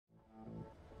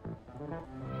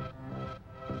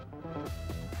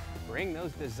bring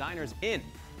those designers in.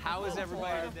 How is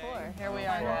everybody today? Here we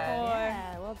are.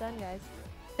 Yeah, well done, guys.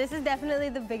 This is definitely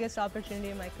the biggest opportunity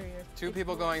in my career. 2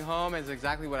 people going home is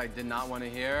exactly what I did not want to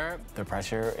hear. The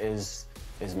pressure is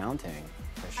mounting.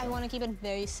 I want to keep it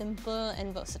very simple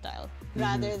and versatile,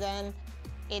 rather than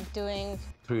it doing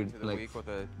Through the week with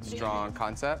a strong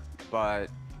concept, but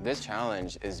This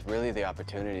challenge is really the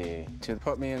opportunity to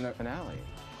put me in the finale.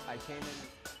 I came in.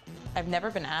 I've never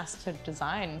been asked to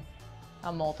design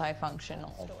a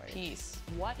multifunctional piece.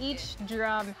 Each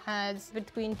drum has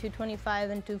between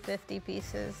 225 and 250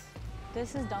 pieces.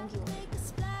 This is donkey work.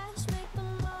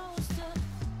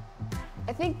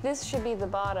 I think this should be the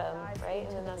bottom, right,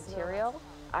 in the material.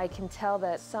 I can tell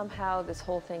that somehow this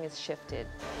whole thing is shifted.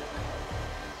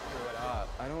 Screw it up.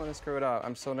 I don't want to screw it up.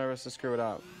 I'm so nervous to screw it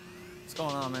up. What's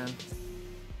going on, man?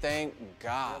 Thank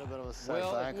God. A little bit of a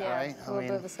setback, Yeah, right? a little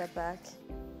bit of a setback.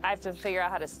 I have to figure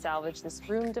out how to salvage this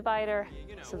room divider,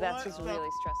 so that's what's really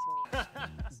stressing me.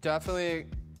 Definitely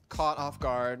caught off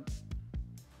guard.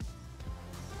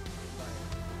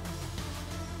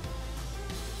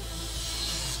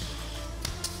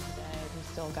 We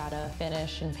still gotta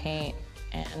finish and paint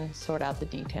and sort out the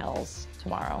details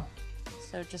tomorrow.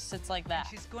 So it just sits like that.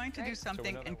 She's going to do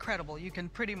something incredible. You can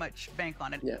pretty much bank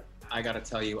on it. Yeah, I gotta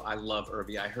tell you, I love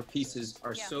Irvi. Her pieces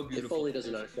are so beautiful. If Foley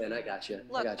doesn't understand, I got you.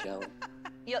 Look. I got you, Ellen.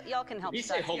 Y'all can help. You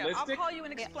say holistic? I'll call you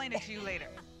and explain it to you later.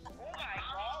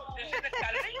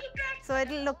 So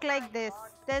it'll look like this.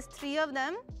 There's 3 of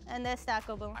them, and they're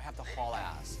stackable. I have to haul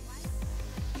ass.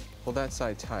 Hold that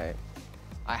side tight.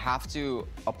 I have to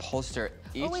upholster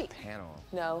each panel.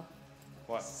 No.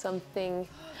 What? Something,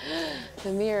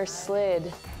 the mirror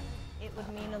slid. It would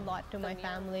mean a lot to my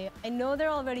family. I know they're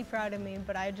already proud of me,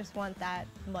 but I just want that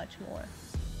much more.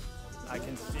 I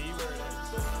can see where it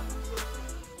is.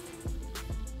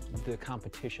 The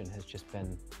competition has just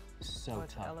been so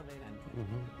tough.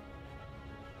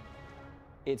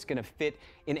 It's going to fit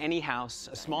in any house,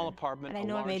 a small apartment, And I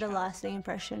know it made a lasting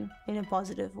impression in a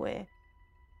positive way.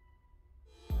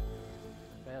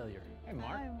 Failure. Hey,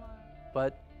 Mark.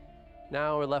 But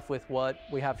now we're left with what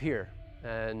we have here.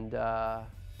 And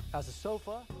how's the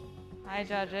sofa? Hi,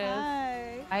 judges.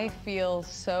 Hi. I feel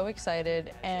so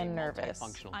excited and nervous.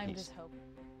 I'm just hoping.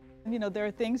 You know, there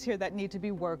are things here that need to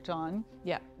be worked on.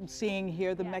 Yeah. Seeing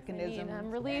here the mechanism. I'm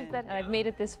relieved that I've made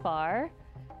it this far.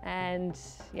 And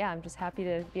yeah, I'm just happy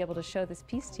to be able to show this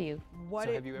piece to you. What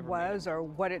it was or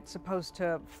what it's supposed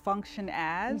to function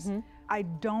as, I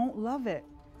don't love it.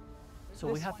 So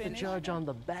we have to judge on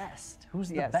the best. Who's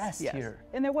the best here?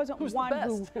 And there wasn't Who's one the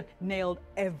who best? nailed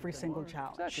every single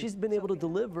challenge. She's been able to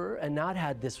deliver and not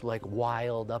had this like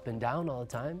wild up and down all the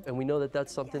time. And we know that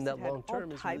that's something that long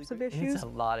term is types really of great. issues. It's a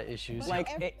lot of issues.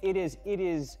 Like, it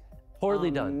is poorly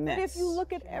done. But if you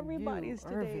look at everybody's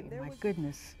today, my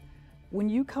goodness. When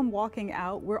you come walking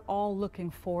out, we're all looking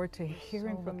forward to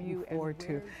hearing from you, forward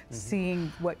to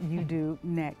seeing what you do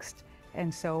next.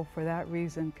 And so for that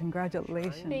reason,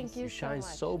 congratulations. Thank you You so shine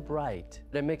much. so bright.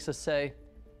 It makes us say,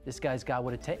 this guy's got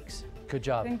what it takes. Good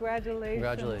job. Congratulations.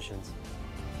 Congratulations.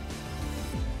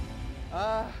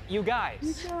 You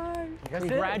guys.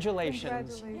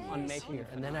 Congratulations on making it.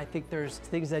 And then I think there's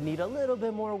things that need a little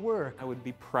bit more work. I would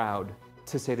be proud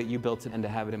to say that you built it and to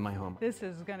have it in my home. This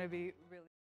is going to be